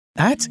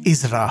At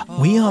ISRA,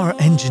 we are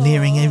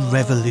engineering a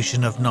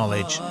revolution of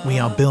knowledge. We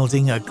are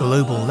building a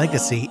global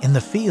legacy in the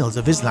field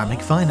of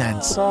Islamic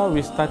finance.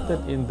 We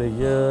started in the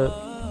year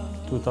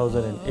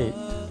 2008,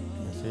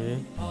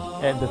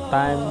 at the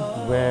time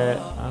where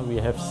we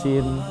have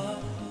seen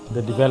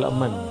the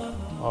development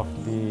of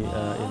the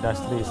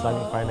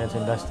Islamic finance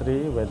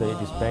industry, whether it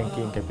is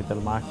banking,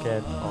 capital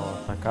market or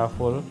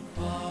takaful,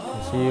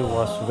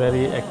 was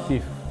very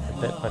active at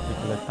that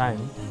particular time,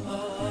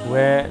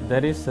 where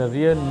there is a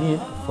real need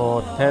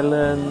for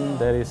talent,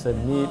 there is a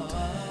need,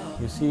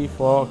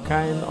 for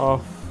kind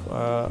of,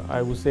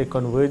 I would say,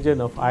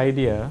 convergence of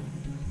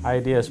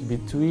ideas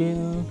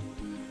between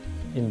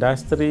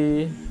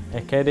industry,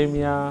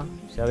 academia,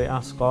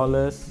 Shariah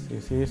scholars,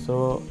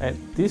 So at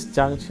this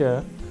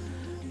juncture,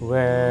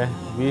 where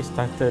we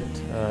started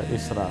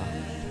ISRA.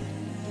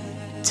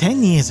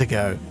 10 years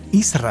ago,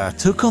 ISRA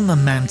took on the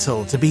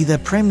mantle to be the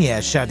premier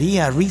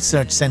Shariah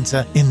research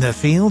center in the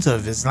field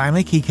of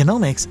Islamic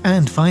economics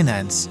and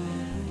finance.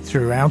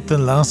 Throughout the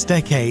last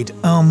decade,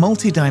 our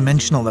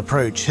multidimensional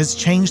approach has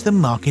changed the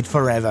market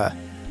forever.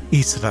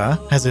 ISRA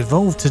has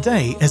evolved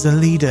today as a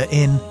leader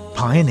in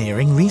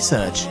pioneering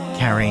research,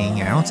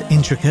 carrying out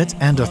intricate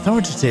and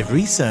authoritative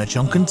research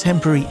on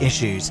contemporary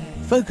issues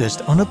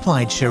focused on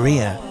applied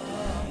Shariah.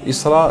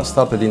 ISRA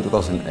started in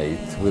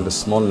 2008 with a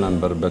small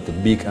number but a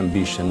big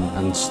ambition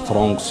and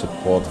strong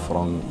support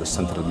from the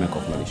Central Bank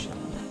of Malaysia.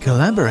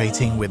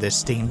 Collaborating with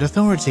esteemed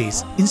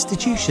authorities,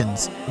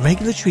 institutions,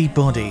 regulatory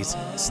bodies,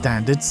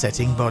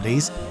 standard-setting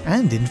bodies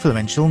and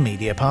influential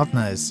media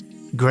partners.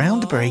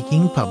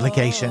 Groundbreaking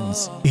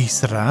publications.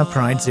 ISRA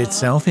prides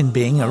itself in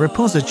being a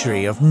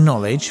repository of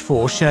knowledge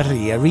for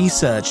Shariah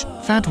research,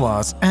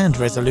 fatwas and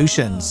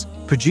resolutions,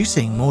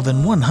 producing more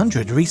than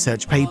 100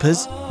 research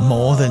papers,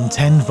 more than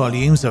 10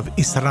 volumes of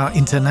ISRA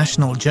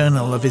International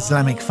Journal of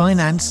Islamic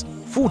Finance,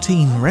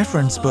 14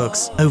 reference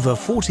books, over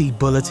 40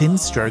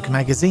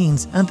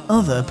 bulletins/magazines and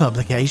other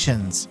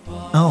publications.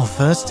 Our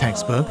first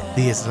textbook,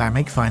 The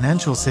Islamic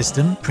Financial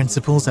System,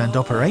 Principles and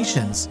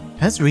Operations,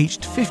 has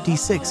reached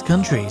 56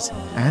 countries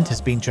and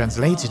has been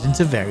translated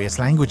into various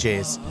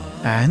languages.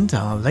 And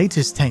our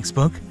latest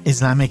textbook,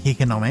 Islamic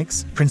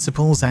Economics,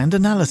 Principles and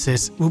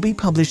Analysis, will be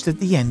published at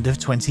the end of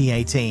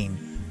 2018.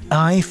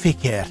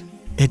 I-FIKR.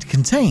 It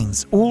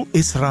contains all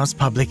ISRA's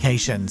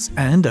publications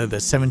and over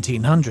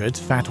 1,700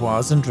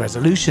 fatwas and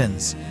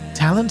resolutions.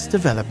 Talent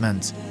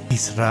development.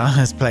 ISRA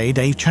has played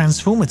a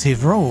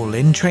transformative role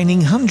in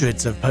training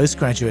hundreds of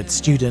postgraduate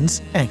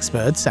students,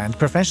 experts and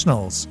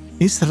professionals.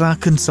 ISRA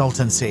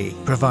Consultancy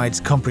provides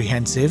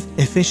comprehensive,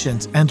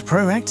 efficient and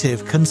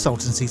proactive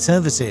consultancy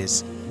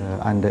services.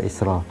 Under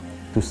ISRA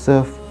to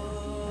serve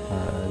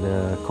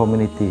the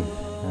community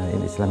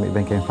in Islamic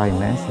banking and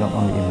finance, not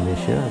only in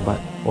Malaysia but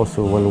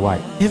also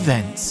worldwide.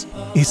 Events.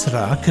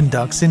 ISRA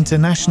conducts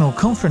international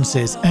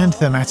conferences and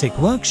thematic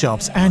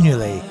workshops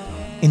annually.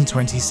 In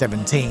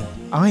 2017,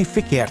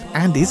 I-FIKR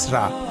and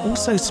ISRA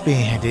also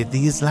spearheaded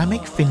the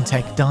Islamic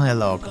FinTech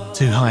Dialogue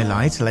to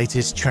highlight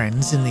latest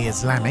trends in the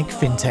Islamic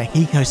FinTech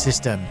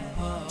ecosystem.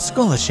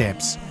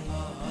 Scholarships.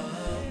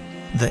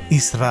 The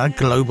ISRA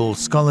Global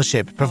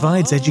Scholarship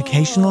provides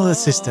educational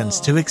assistance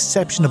to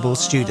exceptional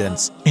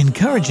students,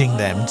 encouraging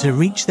them to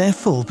reach their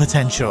full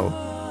potential.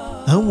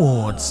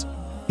 Awards.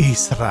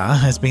 ISRA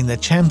has been the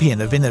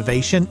champion of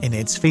innovation in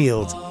its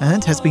field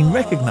and has been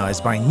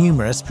recognized by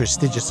numerous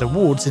prestigious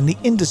awards in the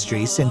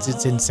industry since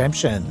its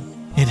inception.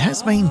 It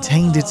has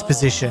maintained its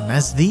position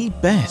as the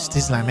best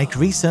Islamic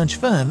research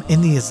firm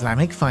in the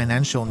Islamic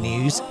Financial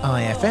News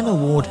IFN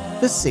Award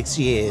for 6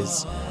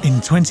 years. In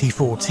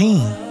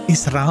 2014,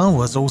 ISRA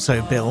was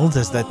also billed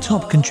as the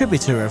top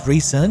contributor of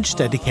research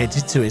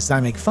dedicated to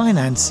Islamic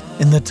finance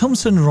in the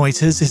Thomson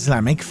Reuters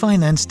Islamic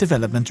Finance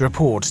Development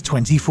Report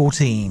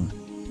 2014.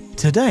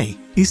 Today,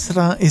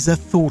 ISRA is a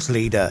thought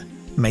leader,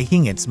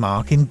 making its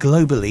mark in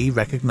globally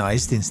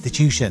recognized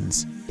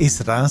institutions.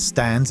 ISRA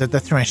stands at the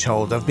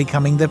threshold of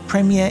becoming the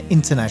premier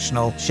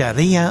international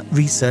Shariah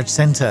research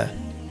center.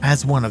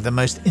 As one of the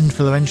most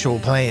influential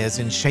players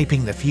in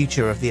shaping the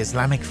future of the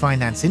Islamic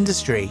finance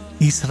industry,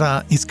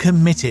 ISRA is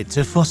committed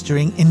to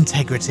fostering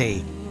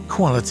integrity,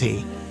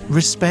 quality,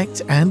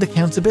 respect and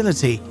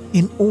accountability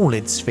in all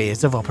its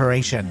spheres of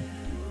operation.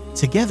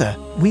 Together,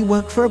 we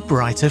work for a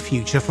brighter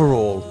future for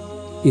all.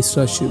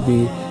 ISRA should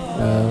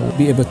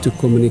be able to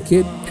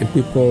communicate, and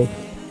people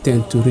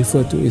tend to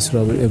refer to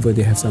ISRA whenever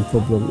they have some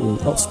problem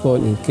in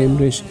Oxford, in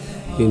Cambridge,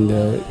 in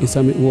the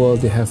Islamic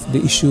world. They have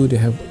the issue, they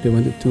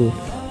wanted to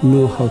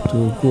know how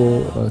to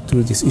go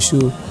through this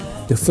issue.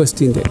 The first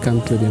thing that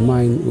comes to their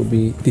mind will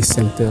be this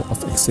center of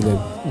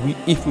excellence.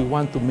 If we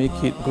want to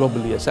make it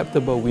globally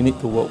acceptable, we need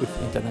to work with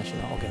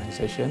international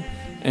organizations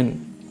and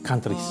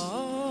countries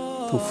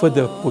to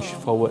further push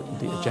forward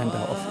the agenda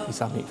of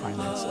Islamic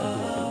finance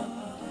globally.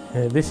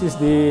 This is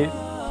the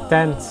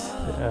 10th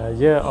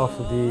year of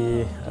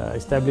the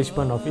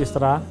establishment of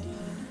ISRA,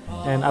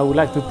 and I would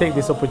like to take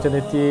this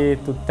opportunity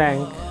to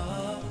thank,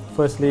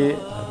 firstly,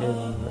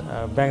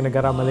 Bank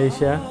Negara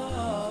Malaysia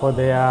for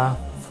their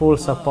full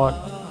support,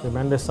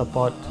 tremendous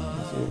support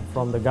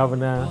from the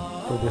governor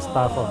to the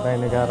staff of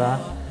Bank Negara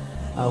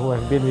who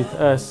have been with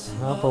us,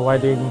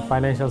 providing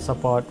financial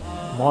support,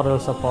 moral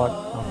support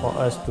for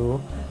us to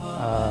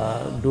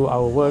do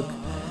our work.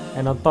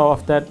 And on top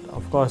of that,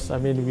 of course,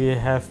 we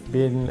have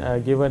been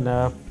given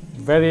a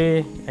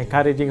very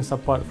encouraging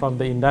support from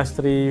the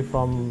industry,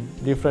 from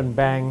different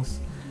banks,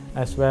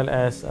 as well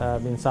as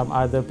some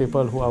other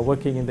people who are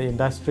working in the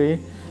industry.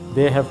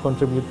 They have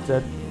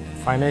contributed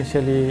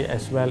financially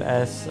as well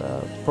as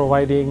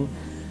providing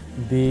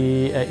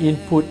the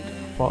input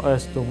for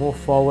us to move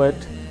forward.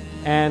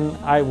 And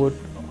I would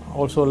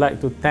also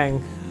like to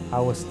thank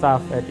our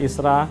staff at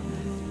ISRA,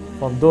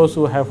 from those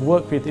who have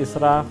worked with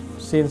ISRA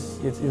since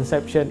its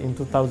inception in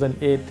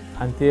 2008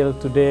 until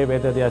today,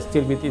 whether they are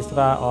still with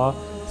ISRA or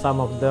some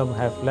of them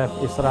have left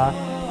ISRA.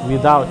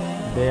 Without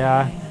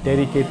their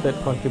dedicated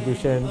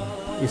contribution,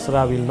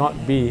 ISRA will not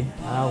be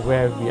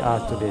where we are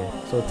today.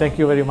 So thank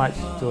you very much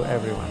to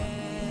everyone.